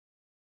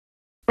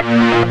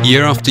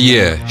Year after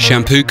year,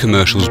 shampoo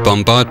commercials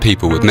bombard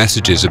people with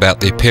messages about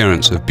the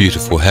appearance of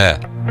beautiful hair.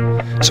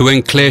 So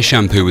when Clear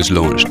Shampoo was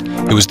launched,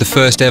 it was the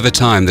first ever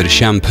time that a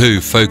shampoo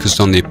focused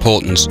on the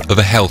importance of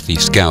a healthy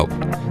scalp,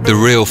 the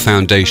real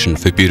foundation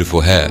for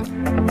beautiful hair.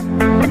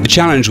 The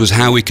challenge was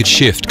how we could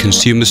shift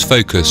consumers'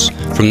 focus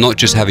from not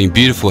just having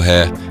beautiful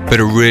hair, but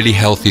a really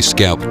healthy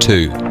scalp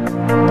too.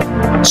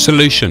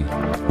 Solution: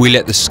 we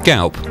let the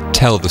scalp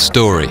tell the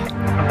story.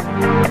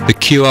 The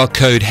QR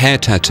code hair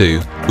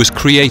tattoo was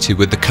created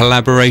with the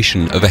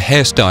collaboration of a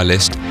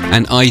hairstylist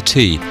and IT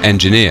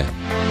engineer.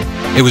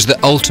 It was the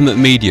ultimate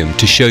medium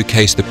to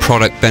showcase the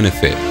product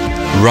benefit,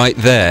 right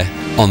there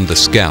on the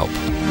scalp.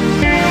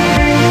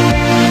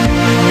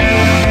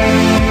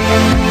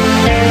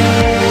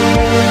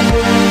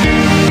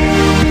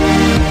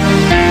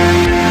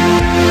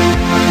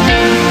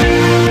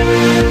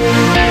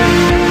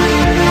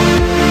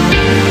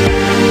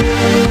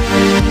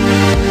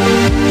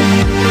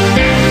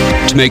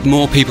 To make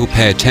more people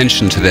pay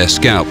attention to their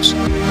scalps,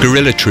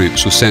 guerrilla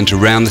troops were sent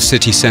around the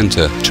city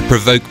centre to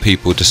provoke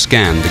people to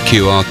scan the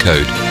QR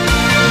code,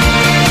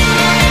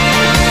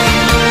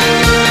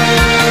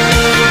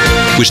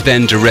 which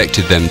then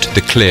directed them to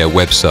the Clear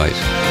website.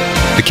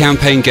 The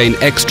campaign gained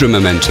extra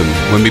momentum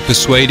when we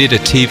persuaded a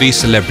TV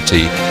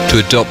celebrity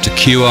to adopt a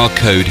QR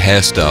code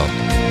hairstyle.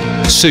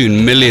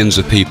 Soon millions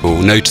of people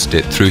noticed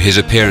it through his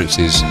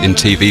appearances in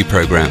TV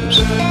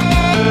programmes.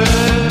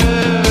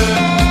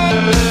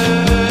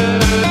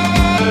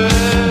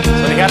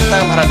 เ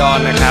ติ้งพระดอน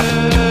นะครับ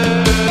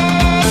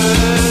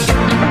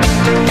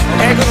โอเ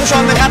คคุณผู้ช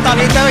มนะครับตอน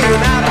นี้เติ้งอยู่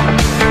หน้า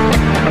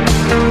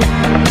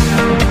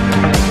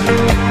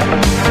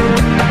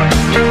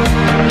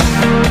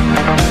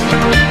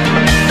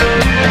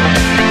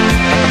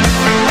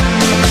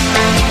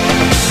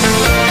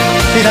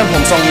ที่ทำผ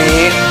มทรงนี้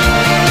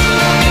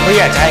ก็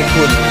อยากจะให้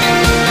คุณ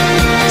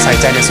ใส่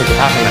ใจในสุขภ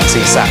าพของหนัง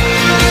ศีรษะ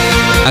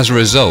As a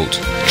result,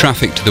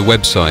 traffic to the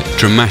website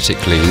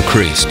dramatically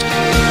increased.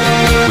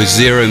 With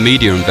zero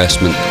media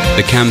investment,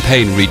 the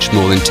campaign reached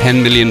more than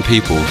 10 million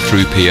people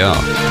through PR.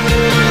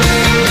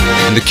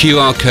 And the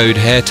QR code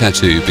hair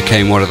tattoo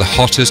became one of the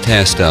hottest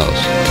hairstyles.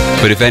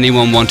 But if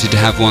anyone wanted to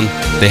have one,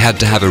 they had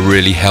to have a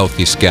really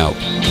healthy scalp.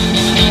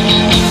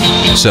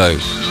 So,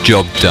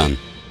 job done.